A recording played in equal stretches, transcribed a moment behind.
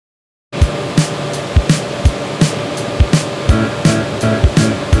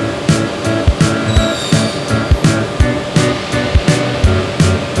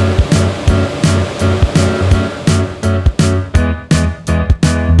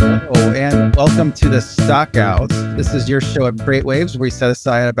Welcome to the Stockout. This is your show at FreightWaves, where we set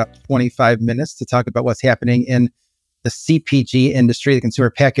aside about 25 minutes to talk about what's happening in the CPG industry, the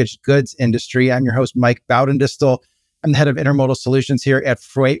consumer packaged goods industry. I'm your host, Mike Bowdendistel. I'm the head of intermodal solutions here at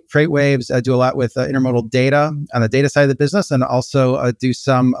FreightWaves. I do a lot with intermodal data on the data side of the business, and also do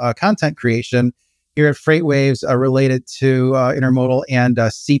some content creation here at FreightWaves related to intermodal and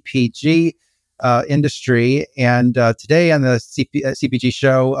CPG industry. And today on the CPG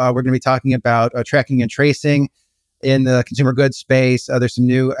show, we're going to be talking about tracking and tracing in the consumer goods space. There's some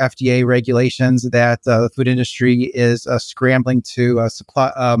new FDA regulations that the food industry is scrambling to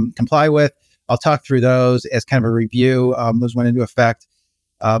comply with. I'll talk through those as kind of a review. Those went into effect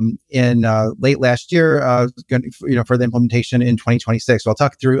in late last year, for the implementation in 2026. So I'll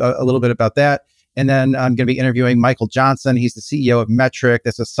talk through a little bit about that. And then I'm going to be interviewing Michael Johnson. He's the CEO of Metrc.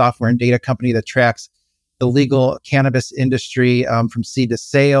 That's a software and data company that tracks the legal cannabis industry from seed to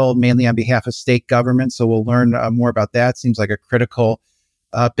sale, mainly on behalf of state government. So we'll learn more about that. Seems like a critical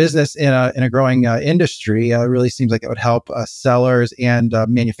business in a growing industry. It really seems like it would help sellers and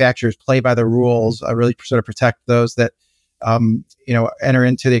manufacturers play by the rules, really sort of protect those that enter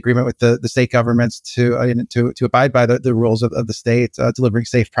into the agreement with the state governments to abide by the rules of the state, delivering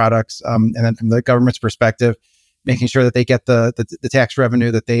safe products, and then from the government's perspective, making sure that they get the tax revenue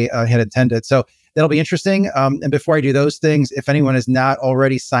that they had intended. So that'll be interesting. And before I do those things, if anyone is not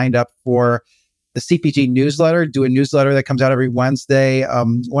already signed up for the CPG newsletter, do a newsletter that comes out every Wednesday.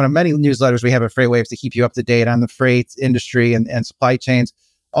 One of many newsletters we have at FreightWaves to keep you up to date on the freight industry and supply chains.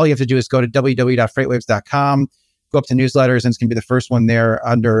 All you have to do is go to www.freightwaves.com, go up to newsletters, and it's going to be the first one there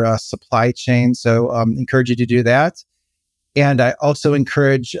under supply chain. So encourage you to do that. And I also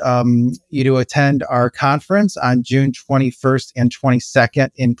encourage you to attend our conference on June 21st and 22nd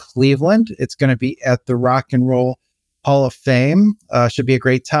in Cleveland. It's going to be at the Rock and Roll Hall of Fame. Should be a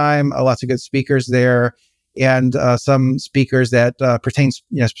great time. Lots of good speakers there, and some speakers that pertain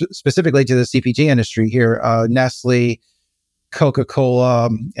specifically to the CPG industry here. Nestle, Coca-Cola,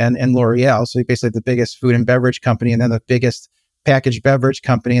 and L'Oreal. So basically the biggest food and beverage company, and then the biggest packaged beverage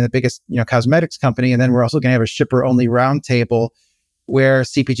company, and the biggest cosmetics company. And then we're also going to have a shipper-only roundtable where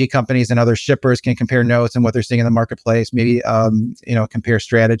CPG companies and other shippers can compare notes and what they're seeing in the marketplace, maybe compare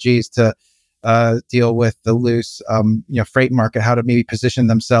strategies to deal with the loose freight market, how to maybe position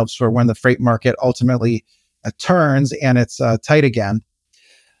themselves for when the freight market ultimately turns and it's tight again.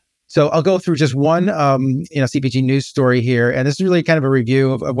 So I'll go through just one, CPG news story here. And this is really kind of a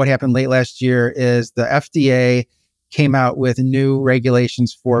review of what happened late last year. Is the FDA came out with new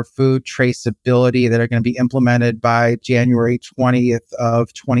regulations for food traceability that are going to be implemented by January 20th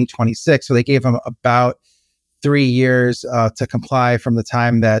of 2026. So they gave them about 3 years to comply from the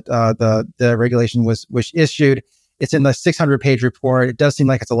time that the regulation was issued. It's in the 600-page report. It does seem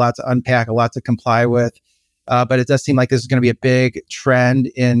like it's a lot to unpack, a lot to comply with. But it does seem like this is going to be a big trend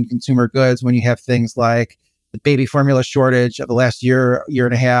in consumer goods when you have things like the baby formula shortage of the last year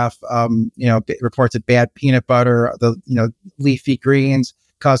and a half, reports of bad peanut butter, the leafy greens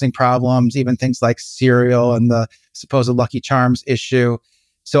causing problems, even things like cereal and the supposed Lucky Charms issue.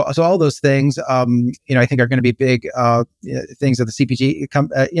 So all those things, I think are going to be big things that the CPG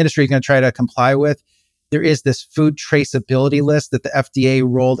industry is going to try to comply with. There is this food traceability list that the FDA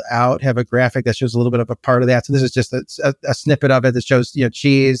rolled out. Have a graphic that shows a little bit of a part of that. So this is just a snippet of it that shows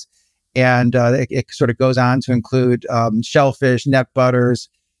cheese, and it sort of goes on to include shellfish, nut butters,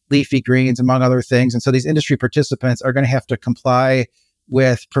 leafy greens, among other things. And so these industry participants are going to have to comply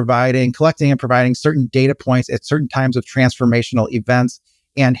with collecting and providing certain data points at certain times of transformational events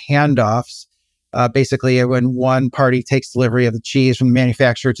and handoffs. Basically, when one party takes delivery of the cheese from the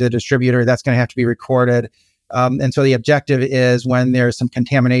manufacturer to the distributor, that's going to have to be recorded. And so the objective is when there's some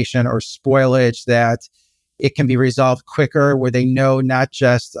contamination or spoilage, that it can be resolved quicker, where they know not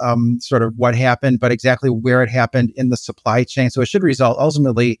just sort of what happened, but exactly where it happened in the supply chain. So it should result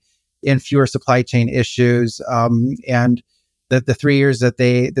ultimately in fewer supply chain issues. And the 3 years that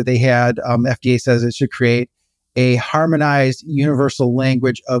they had, FDA says it should create a harmonized universal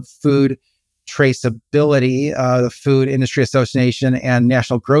language of food traceability. The Food Industry Association and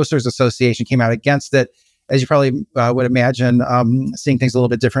National Grocers Association came out against it, as you probably would imagine, seeing things a little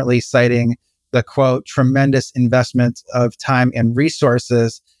bit differently, citing the quote, tremendous investment of time and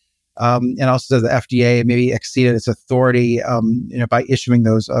resources, and also the FDA maybe exceeded its authority by issuing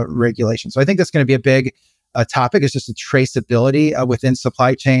those regulations. So I think that's going to be a big topic. It's just the traceability within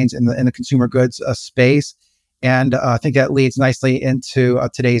supply chains in the consumer goods space. And I think that leads nicely into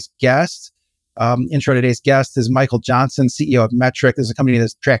today's guest. Intro to today's guest is Michael Johnson, CEO of Metrc. This is a company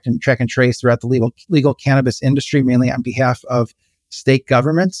that's track and trace throughout the legal cannabis industry, mainly on behalf of state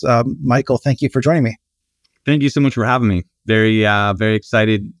governments. Michael, thank you for joining me. Thank you so much for having me. Very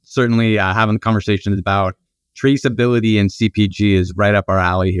excited. Certainly having the conversations about traceability and CPG is right up our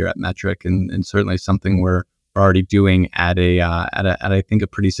alley here at Metrc, and certainly something we're already doing at I think a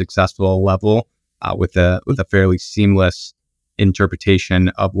pretty successful level with a fairly seamless interpretation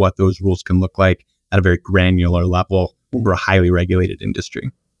of what those rules can look like at a very granular level for a highly regulated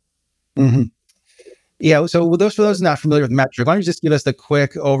industry. Mm-hmm. Yeah. So for those not familiar with Metrc, why don't you just give us a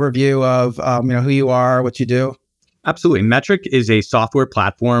quick overview of who you are, what you do? Absolutely. Metrc is a software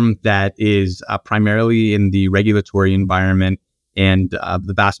platform that is primarily in the regulatory environment, and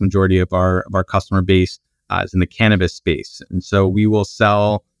the vast majority of our customer base is in the cannabis space. And so we will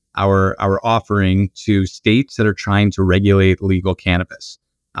sell our offering to states that are trying to regulate legal cannabis.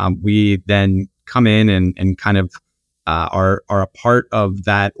 We then come in and kind of are a part of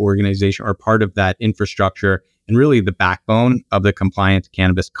that organization or part of that infrastructure and really the backbone of the compliant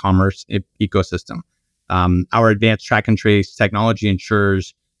cannabis commerce ecosystem. Our advanced track and trace technology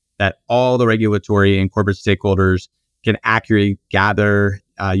ensures that all the regulatory and corporate stakeholders can accurately gather,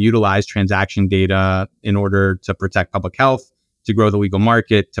 utilize transaction data in order to protect public health, to grow the legal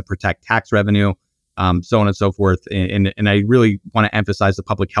market, to protect tax revenue, so on and so forth. And I really want to emphasize the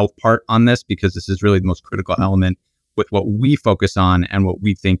public health part on this because this is really the most critical element with what we focus on and what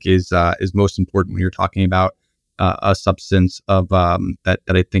we think is most important when you're talking about a substance of that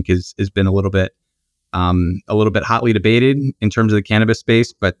I think has been a little bit hotly debated in terms of the cannabis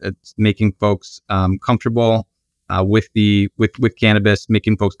space, but it's making folks comfortable with cannabis,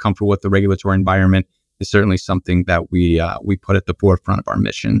 making folks comfortable with the regulatory environment is certainly something that we put at the forefront of our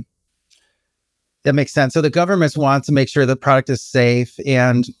mission. That makes sense. So the governments want to make sure the product is safe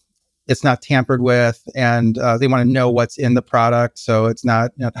and it's not tampered with, and they want to know what's in the product so it's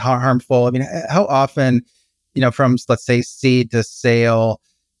not harmful. I mean, how often, from let's say seed to sale,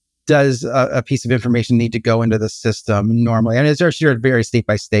 does a piece of information need to go into the system normally? And it's sure it varies state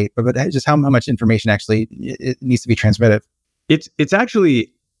by state, but just how much information actually it needs to be transmitted? It's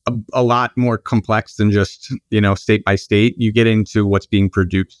actually a lot more complex than just state by state. You get into what's being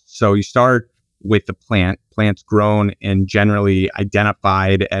produced. So you start with the plant's grown and generally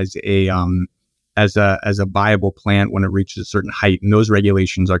identified as a viable plant when it reaches a certain height, and those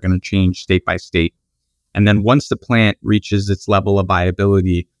regulations are going to change state by state. And then once the plant reaches its level of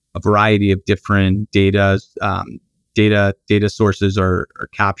viability, a variety of different data sources are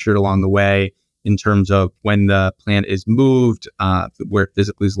captured along the way in terms of when the plant is moved, where it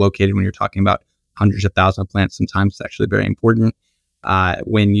physically is located. When you're talking about hundreds of thousands of plants, sometimes it's actually very important.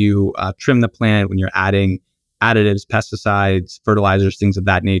 When you trim the plant, when you're adding additives, pesticides, fertilizers, things of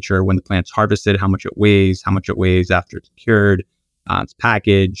that nature, when the plant's harvested, how much it weighs after it's cured, it's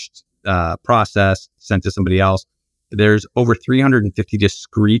packaged, processed, sent to somebody else. There's over 350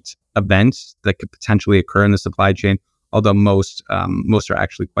 discrete events that could potentially occur in the supply chain, although most are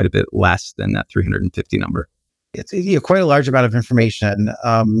actually quite a bit less than that 350 number. It's quite a large amount of information.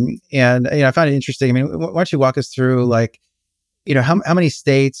 And I found it interesting. I mean, why don't you walk us through how many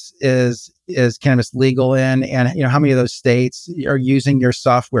states is cannabis legal in, and how many of those states are using your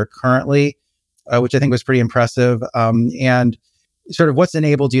software currently, which I think was pretty impressive. And sort of what's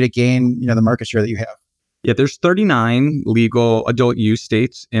enabled you to gain the market share that you have? Yeah, there's 39 legal adult use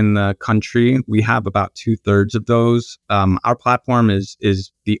states in the country. We have about 2/3 of those. Our platform is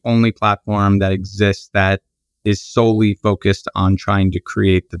the only platform that exists that is solely focused on trying to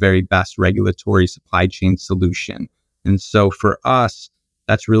create the very best regulatory supply chain solution. And so for us,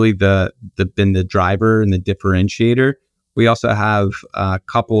 that's really been the driver and the differentiator. We also have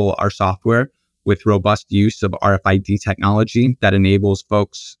couple our software with robust use of RFID technology that enables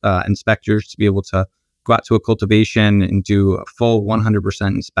folks, inspectors, to be able to go out to a cultivation and do a full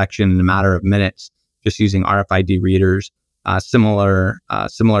 100% inspection in a matter of minutes, just using RFID readers. Similar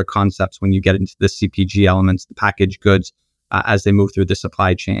concepts when you get into the CPG elements, the packaged goods, as they move through the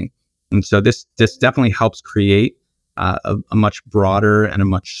supply chain. And so this definitely helps create a much broader and a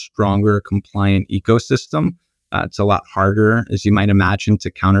much stronger compliant ecosystem. It's a lot harder, as you might imagine, to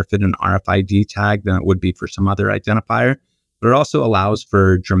counterfeit an RFID tag than it would be for some other identifier. But it also allows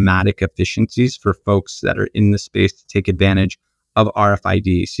for dramatic efficiencies for folks that are in the space to take advantage of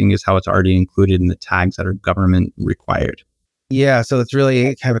RFID, seeing as how it's already included in the tags that are government required. Yeah, so it's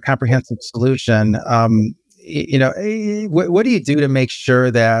really kind of a comprehensive solution. What do you do to make sure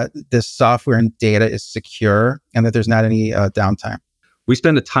that this software and data is secure and that there's not any downtime? We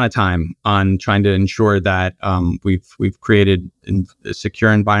spend a ton of time on trying to ensure that we've created a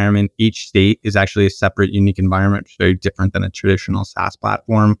secure environment. Each state is actually a separate, unique environment, which is very different than a traditional SaaS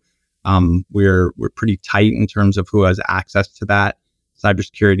platform. We're pretty tight in terms of who has access to that.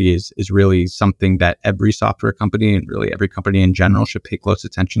 cybersecurity is really something that every software company and really every company in general should pay close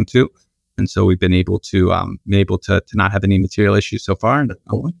attention to. And so we've been able to not have any material issues so far.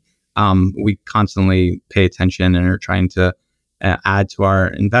 We constantly pay attention and are trying to add to our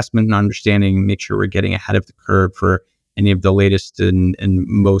investment and understanding, make sure we're getting ahead of the curve for any of the latest and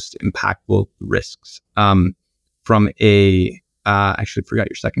most impactful risks. Actually forgot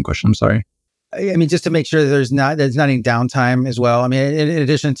your second question. I'm sorry. I mean, just to make sure that there's not any downtime as well. I mean, in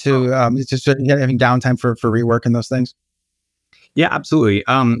addition to just having downtime for rework and those things. Yeah, absolutely.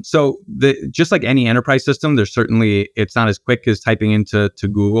 So just like any enterprise system, it's not as quick as typing into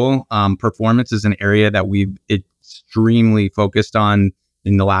Google. Performance is an area that we've extremely focused on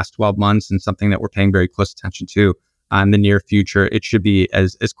in the last 12 months and something that we're paying very close attention to. In the near future, it should be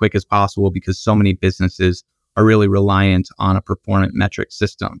as quick as possible because so many businesses are really reliant on a performant metric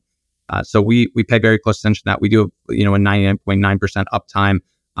system. So we pay very close attention to that. We do a 99.9% uptime,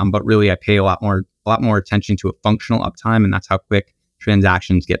 but really I pay a lot more attention to a functional uptime, and that's how quick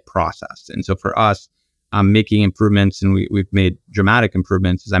transactions get processed. And so for us, making improvements, and we've made dramatic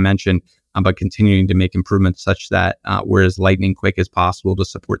improvements, as I mentioned, but continuing to make improvements such that we're as lightning quick as possible to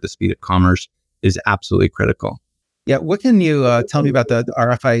support the speed of commerce is absolutely critical. Yeah, what can you tell me about the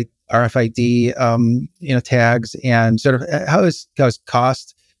RFID tags, and sort of how has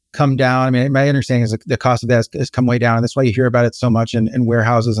cost come down? I mean, my understanding is the cost of that has come way down, and that's why you hear about it so much in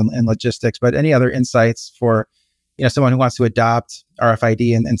warehouses and logistics. But any other insights for someone who wants to adopt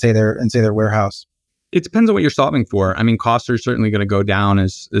RFID and say their warehouse? It depends on what you're solving for. I mean, costs are certainly going to go down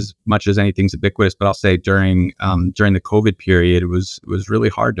as much as anything's ubiquitous. But I'll say during the COVID period, it was really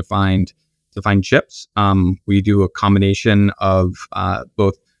hard to find chips. We do a combination of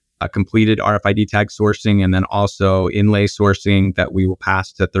both completed RFID tag sourcing and then also inlay sourcing that we will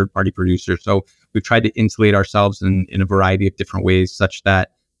pass to third-party producers. So we've tried to insulate ourselves in a variety of different ways such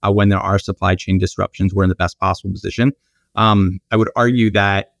that when there are supply chain disruptions, we're in the best possible position. I would argue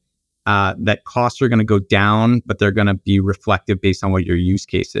that costs are going to go down, but they're going to be reflective based on what your use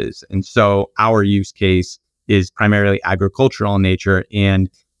case is. And so our use case is primarily agricultural in nature, and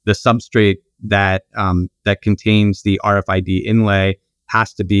the substrate that contains the RFID inlay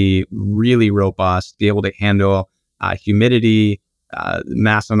has to be really robust, be able to handle humidity,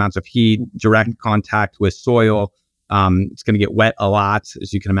 massive amounts of heat, direct contact with soil. It's going to get wet a lot,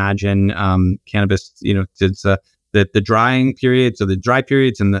 as you can imagine. Cannabis, it's the drying periods, so the dry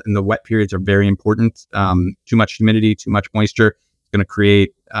periods and the wet periods are very important. Too much humidity, too much moisture is going to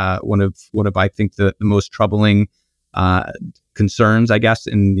create one of I think the most troubling concerns, I guess,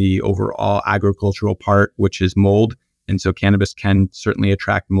 in the overall agricultural part, which is mold. And so cannabis can certainly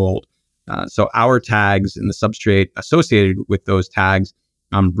attract mold. So our tags and the substrate associated with those tags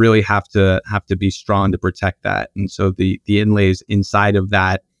really have to be strong to protect that. And so the inlays inside of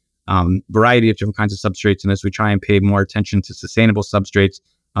that variety of different kinds of substrates, and as we try and pay more attention to sustainable substrates,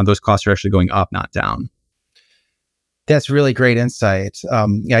 those costs are actually going up, not down. That's really great insight.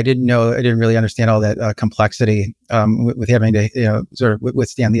 I didn't really understand all that complexity with having to sort of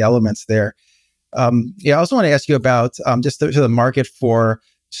withstand the elements there. I also want to ask you about just the market for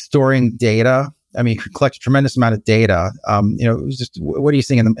storing data. I mean, you collect a tremendous amount of data. Just what are you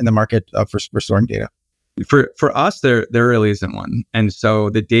seeing in the market for storing data? For us, there really isn't one. And so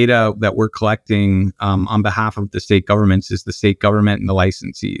the data that we're collecting on behalf of the state governments is the state government and the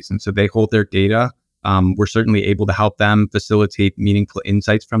licensees. And so they hold their data. We're certainly able to help them facilitate meaningful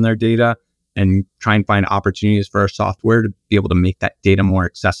insights from their data and try and find opportunities for our software to be able to make that data more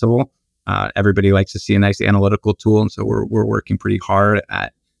accessible. Everybody likes to see a nice analytical tool. And so we're working pretty hard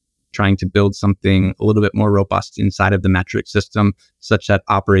at trying to build something a little bit more robust inside of the Metrc system such that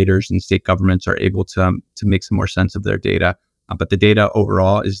operators and state governments are able to make some more sense of their data. But the data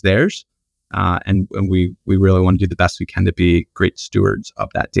overall is theirs. And we really want to do the best we can to be great stewards of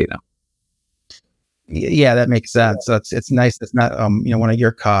that data. Yeah, that makes sense. So it's nice. It's not, one of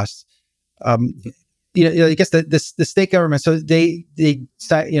your costs. I guess the state government, so they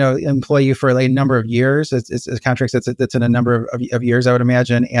employ you for a number of years. It's contracts that's in a number of years, I would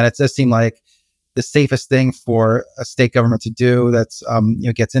imagine. And it does seem like the safest thing for a state government to do that's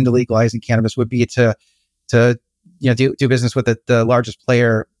gets into legalizing cannabis would be to do business with the largest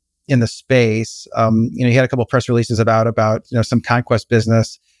player in the space. You had a couple of press releases about some conquest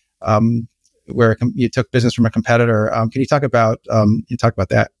business where you took business from a competitor. Can you talk about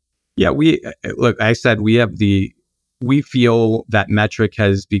that? Yeah, we feel that Metrc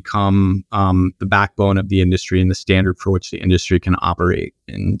has become the backbone of the industry and the standard for which the industry can operate.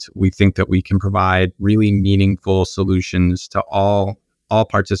 And we think that we can provide really meaningful solutions to all all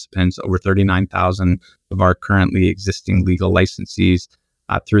participants, over 39,000 of our currently existing legal licensees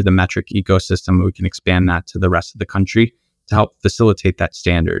through the Metrc ecosystem. We can expand that to the rest of the country to help facilitate that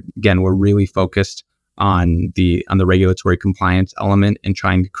standard. Again, we're really focused on the regulatory compliance element and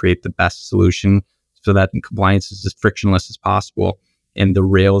trying to create the best solution so that compliance is as frictionless as possible, and the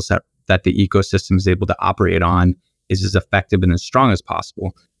rails that the ecosystem is able to operate on is as effective and as strong as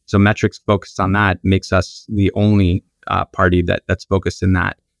possible. So Metrc's focused on that makes us the only party that's focused in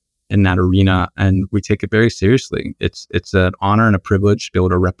that arena, and we take it very seriously. It's an honor and a privilege to be able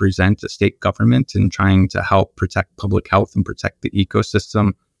to represent a state government in trying to help protect public health and protect the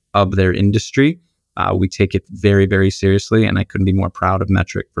ecosystem of their industry. We take it very, very seriously, and I couldn't be more proud of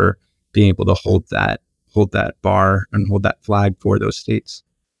Metrc for being able to hold that bar and hold that flag for those states.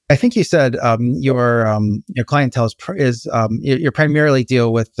 I think you said your clientele is you primarily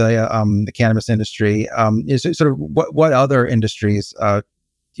deal with the cannabis industry. Is it sort of what other industries do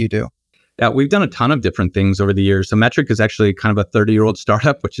you do? Yeah, we've done a ton of different things over the years. So Metrc is actually kind of a 30-year-old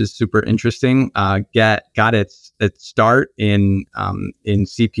startup, which is super interesting. Got its start in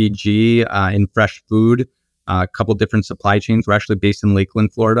CPG, in fresh food, a couple different supply chains. We're actually based in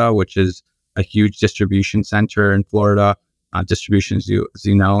Lakeland, Florida, which is a huge distribution center in Florida. Distribution, as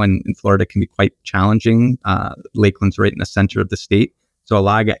you know, in Florida can be quite challenging. Lakeland's right in the center of the state. So a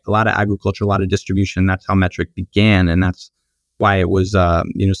lot of agriculture, a lot of distribution. That's how Metrc began, and that's why it was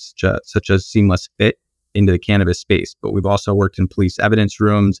such a seamless fit into the cannabis space. But we've also worked in police evidence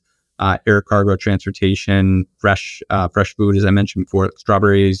rooms, air cargo transportation, fresh food, as I mentioned before,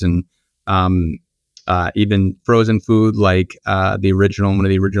 strawberries, and even frozen food, like one of the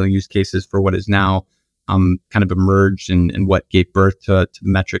original use cases for what is now kind of emerged and what gave birth to the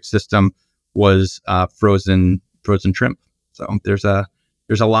Metrc system was frozen shrimp. So there's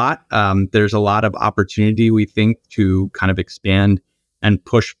a lot of opportunity, we think, to kind of expand and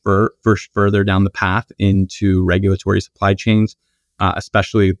push further down the path into regulatory supply chains,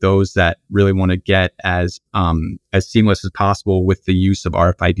 especially those that really want to get as seamless as possible with the use of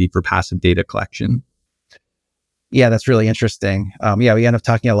RFID for passive data collection. Yeah, that's really interesting. We end up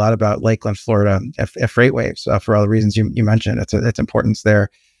talking a lot about Lakeland, Florida, freight waves for all the reasons you mentioned. Its importance there.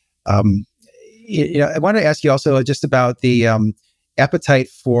 I wanted to ask you also just about the appetite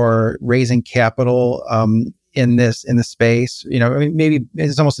for raising capital in the space. Maybe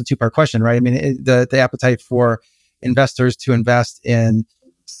it's almost a two-part question, right? I mean, the appetite for investors to invest in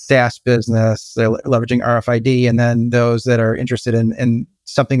SaaS business, leveraging RFID, and then those that are interested in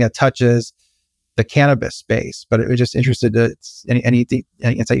something that touches the cannabis space. But it was just interested to any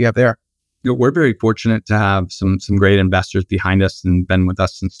insight you have there. We're very fortunate to have some great investors behind us and been with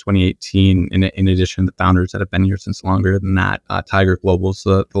us since 2018. In addition to the founders that have been here since longer than that, Tiger Global is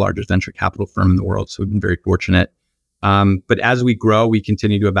the largest venture capital firm in the world. So we've been very fortunate. But as we grow, we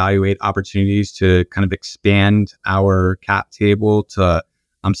continue to evaluate opportunities to kind of expand our cap table to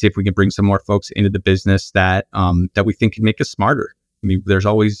see if we can bring some more folks into the business that we think can make us smarter. I mean, there's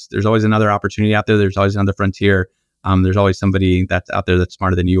always another opportunity out there. There's always another frontier. There's always somebody that's out there that's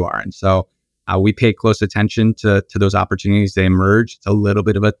smarter than you are. And so we pay close attention to those opportunities. They emerge. It's a little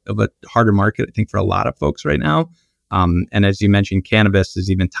bit of a harder market, I think, for a lot of folks right now. And as you mentioned, cannabis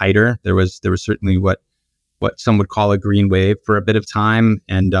is even tighter. There was certainly what some would call a green wave for a bit of time.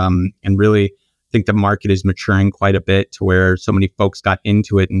 And really, I think the market is maturing quite a bit to where so many folks got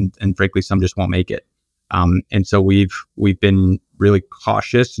into it and frankly, some just won't make it. And so we've been really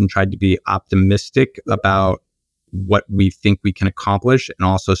cautious and tried to be optimistic about what we think we can accomplish, and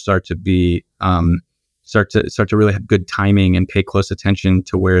also start to really have good timing and pay close attention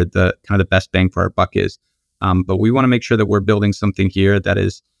to where the kind of the best bang for our buck is. But we want to make sure that we're building something here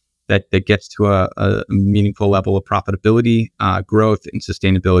that gets to a meaningful level of profitability, growth, and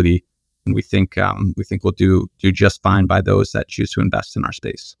sustainability. And we think we'll do just fine by those that choose to invest in our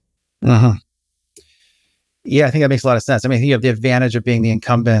space. Uh-huh. Yeah, I think that makes a lot of sense. I mean, you have the advantage of being the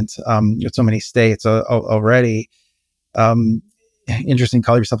incumbent with so many states already. Interesting,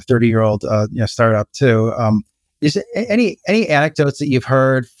 call yourself a 30-year-old startup too. Is any anecdotes that you've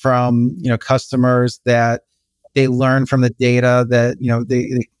heard from customers that they learn from the data that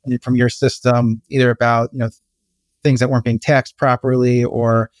they from your system, either about things that weren't being taxed properly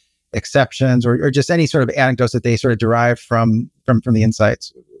or exceptions, or just any sort of anecdotes that they sort of derive from the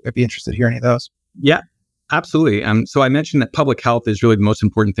insights? I'd be interested to hear any of those. Yeah. Absolutely. So I mentioned that public health is really the most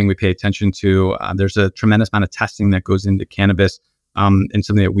important thing we pay attention to. There's a tremendous amount of testing that goes into cannabis, and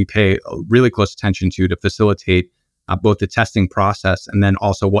something that we pay really close attention to facilitate both the testing process and then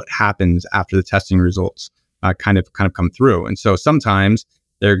also what happens after the testing results kind of come through. And so sometimes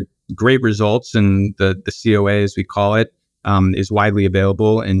they're great results, and the COA, as we call it, is widely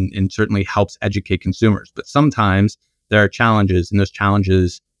available and certainly helps educate consumers. But sometimes there are challenges, and those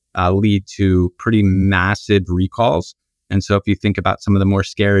challenges lead to pretty massive recalls. And so if you think about some of the more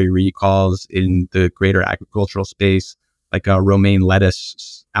scary recalls in the greater agricultural space, like a romaine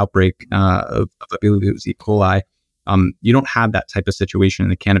lettuce outbreak of I believe it was E. coli, you don't have that type of situation in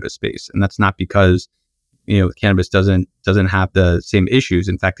the cannabis space. And that's not because cannabis doesn't have the same issues.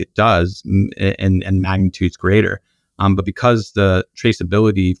 In fact, it does, and magnitude's greater. But because the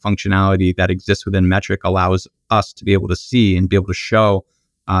traceability functionality that exists within Metrc allows us to be able to see and be able to show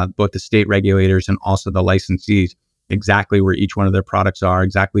both the state regulators and also the licensees exactly where each one of their products are,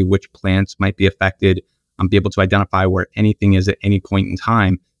 exactly which plants might be affected, be able to identify where anything is at any point in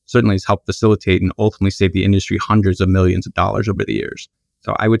time, certainly has helped facilitate and ultimately save the industry hundreds of millions of dollars over the years.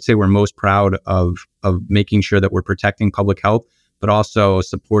 So I would say we're most proud of making sure that we're protecting public health, but also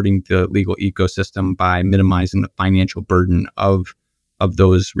supporting the legal ecosystem by minimizing the financial burden of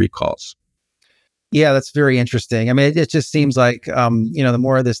those recalls. Yeah, that's very interesting. I mean, it just seems like, the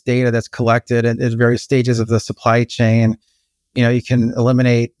more of this data that's collected at various stages of the supply chain, you can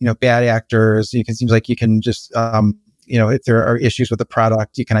eliminate, bad actors. Seems like you can just, if there are issues with the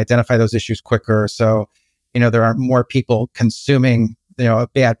product, you can identify those issues quicker. So, there aren't more people consuming, a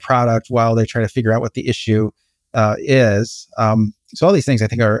bad product while they try to figure out what the issue is. So all these things I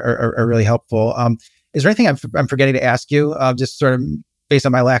think are really helpful. Is there anything I'm forgetting to ask you? Just sort of based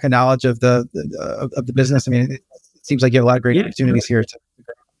on my lack of knowledge of the business. I mean, it seems like you have a lot of great opportunities here.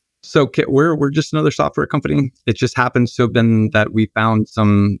 So we're just another software company. It just happens to have been that we found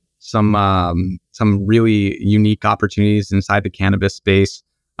some really unique opportunities inside the cannabis space.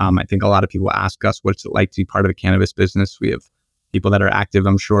 I think a lot of people ask us what's it like to be part of the cannabis business. We have people that are active,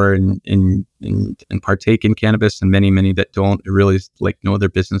 I'm sure, and partake in cannabis, and many that don't. It really is like no other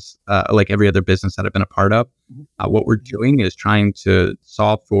business, like every other business that I've been a part of. What we're doing is trying to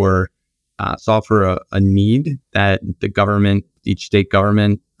solve for a need that the government, each state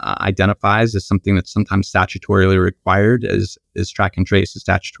government, identifies as something that's sometimes statutorily required, as track and trace is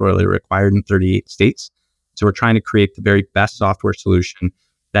statutorily required in 38 states. So we're trying to create the very best software solution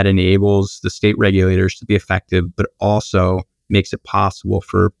that enables the state regulators to be effective, but also makes it possible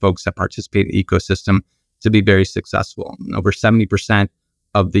for folks that participate in the ecosystem to be very successful. Over 70%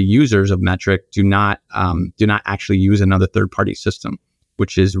 of the users of Metrc do not actually use another third-party system,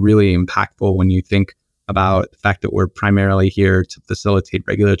 which is really impactful when you think about the fact that we're primarily here to facilitate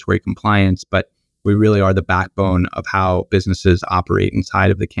regulatory compliance, but we really are the backbone of how businesses operate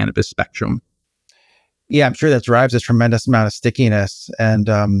inside of the cannabis spectrum. Yeah, I'm sure that drives a tremendous amount of stickiness and,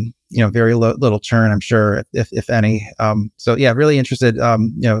 very little churn, I'm sure, if any. So yeah, really interested,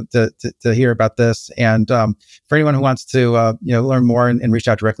 to hear about this. And for anyone who wants to, learn more and reach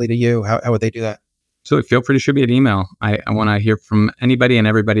out directly to you, how would they do that? So feel free to shoot me an email. I want to hear from anybody and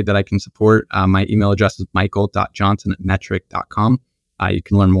everybody that I can support. My email address is michael.johnson@metrc.com. You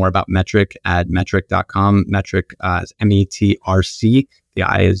can learn more about Metrc at metrc.com. Metrc is METRC. The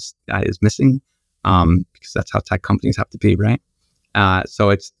I is missing. Because that's how tech companies have to be, right? So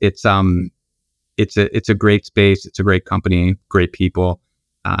it's a great space. It's a great company, great people,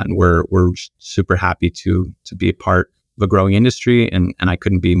 and we're super happy to be a part of a growing industry. And I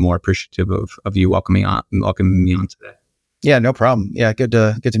couldn't be more appreciative of you welcoming me on today. Yeah, no problem. Yeah, good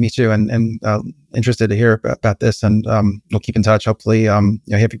to meet you, and interested to hear about this. And we'll keep in touch. Hopefully, have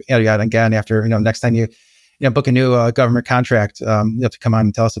you out again after next time you book a new government contract. You have to come on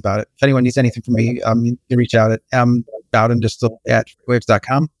and tell us about it. If anyone needs anything from me, you can reach out at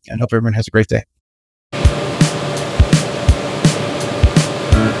mbowdendistil@waves.com, and hope everyone has a great day.